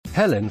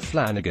Helen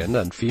Flanagan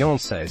and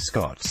fiancé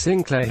Scott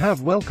Sinclair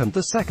have welcomed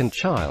the second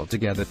child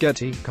together.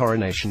 Getty.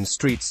 Coronation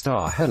Street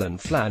star Helen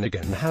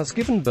Flanagan has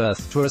given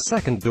birth to a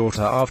second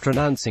daughter after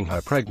announcing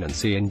her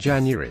pregnancy in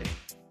January.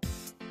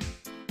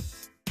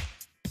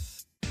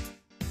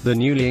 The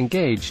newly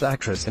engaged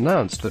actress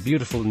announced the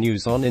beautiful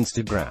news on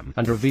Instagram,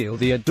 and revealed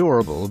the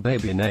adorable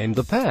baby name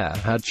the pair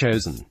had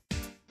chosen.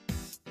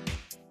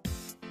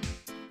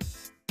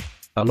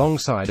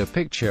 Alongside a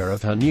picture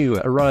of her new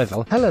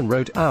arrival, Helen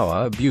wrote,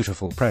 "Our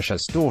beautiful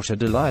precious daughter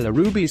Delilah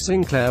Ruby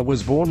Sinclair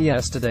was born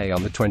yesterday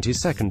on the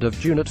 22nd of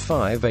June at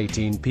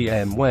 5:18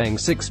 p.m. weighing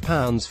 6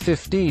 pounds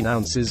 15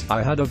 ounces.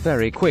 I had a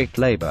very quick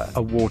labor,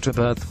 a water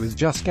birth with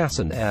just gas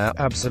and air,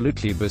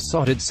 absolutely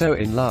besotted, so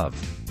in love.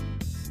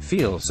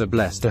 Feel so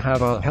blessed to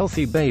have a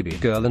healthy baby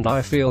girl and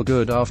I feel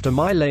good after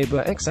my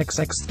labor.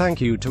 XXX.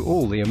 Thank you to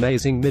all the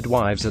amazing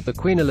midwives at the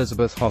Queen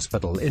Elizabeth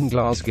Hospital in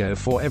Glasgow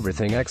for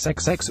everything.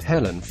 XXX.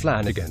 Helen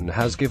Flanagan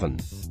has given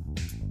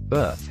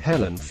birth.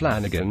 Helen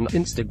Flanagan.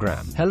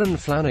 Instagram. Helen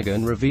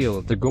Flanagan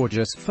revealed the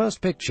gorgeous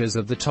first pictures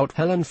of the tot.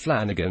 Helen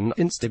Flanagan.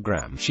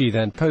 Instagram. She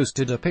then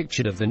posted a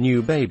picture of the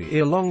new baby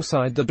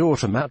alongside the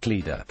daughter Matt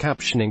Leader,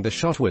 captioning the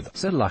shot with,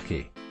 "So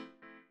lucky."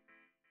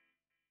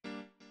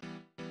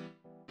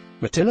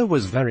 Matilda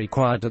was very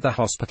quiet at the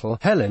hospital.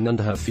 Helen and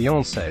her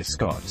fiancé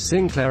Scott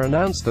Sinclair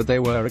announced that they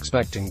were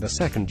expecting the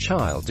second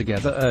child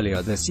together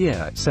earlier this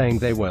year, saying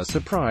they were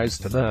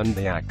surprised to learn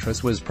the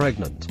actress was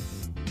pregnant.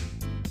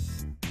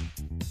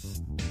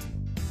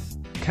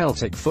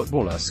 Celtic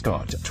footballer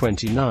Scott,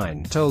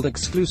 29,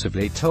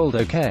 exclusively told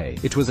OK,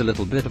 "It was a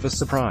little bit of a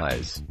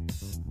surprise.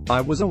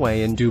 I was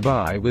away in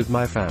Dubai with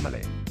my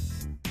family.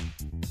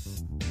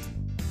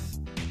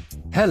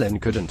 Helen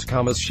couldn't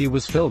come as she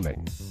was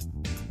filming.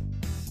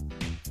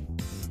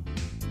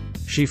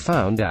 She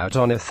found out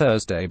on a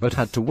Thursday but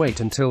had to wait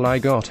until I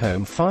got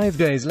home 5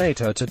 days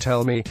later to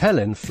tell me."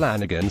 Helen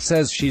Flanagan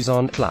says she's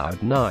on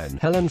cloud nine.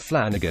 Helen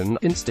Flanagan.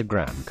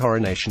 Instagram.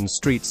 Coronation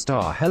Street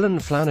star Helen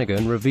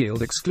Flanagan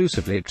revealed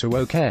exclusively to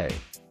OK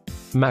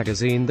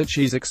Magazine that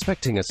she's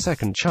expecting a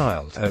second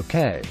child.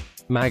 OK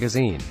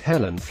Magazine.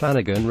 Helen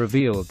Flanagan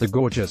revealed the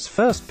gorgeous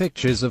first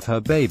pictures of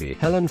her baby.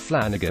 Helen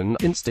Flanagan.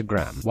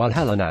 Instagram. While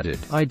Helen added,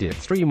 "I did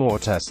 3 more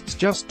tests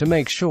just to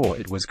make sure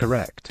it was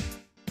correct.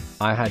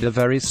 I had a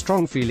very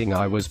strong feeling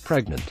I was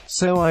pregnant,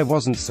 so I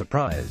wasn't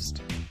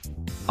surprised.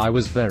 I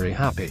was very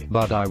happy,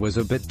 but I was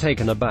a bit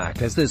taken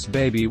aback as this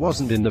baby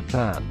wasn't in the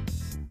plan.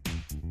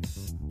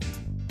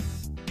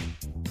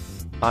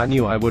 I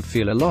knew I would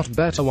feel a lot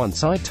better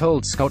once I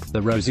told Scott."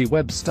 The Rosie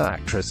Webster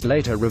actress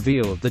later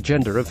revealed the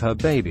gender of her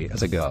baby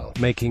as a girl,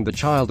 making the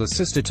child a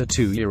sister to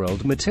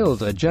 2-year-old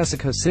Matilda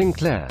Jessica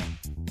Sinclair.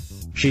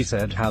 She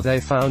said how they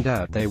found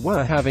out they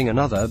were having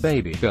another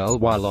baby girl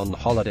while on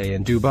holiday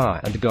in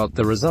Dubai, and got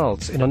the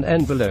results in an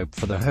envelope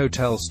for the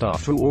hotel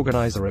staff to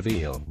organize a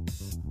reveal.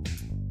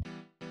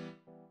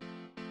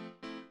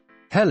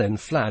 Helen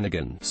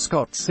Flanagan.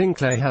 Scott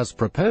Sinclair has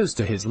proposed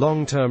to his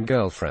long-term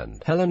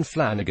girlfriend, Helen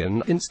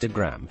Flanagan.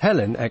 Instagram.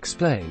 Helen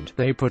explained,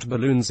 "They put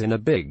balloons in a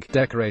big,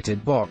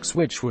 decorated box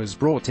which was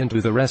brought into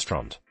the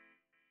restaurant.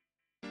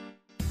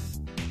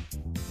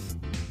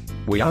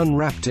 We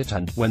unwrapped it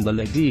and, when the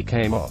lid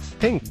came off,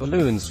 pink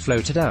balloons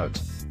floated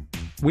out.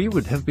 We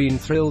would have been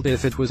thrilled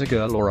if it was a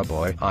girl or a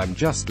boy. I'm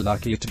just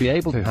lucky to be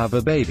able to have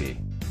a baby.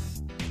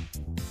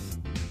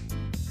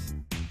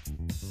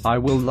 I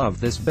will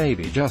love this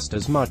baby just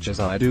as much as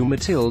I do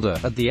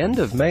Matilda." At the end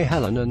of May,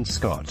 Helen and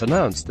Scott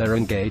announced their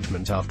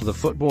engagement after the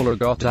footballer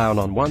got down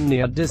on one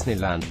near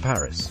Disneyland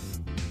Paris.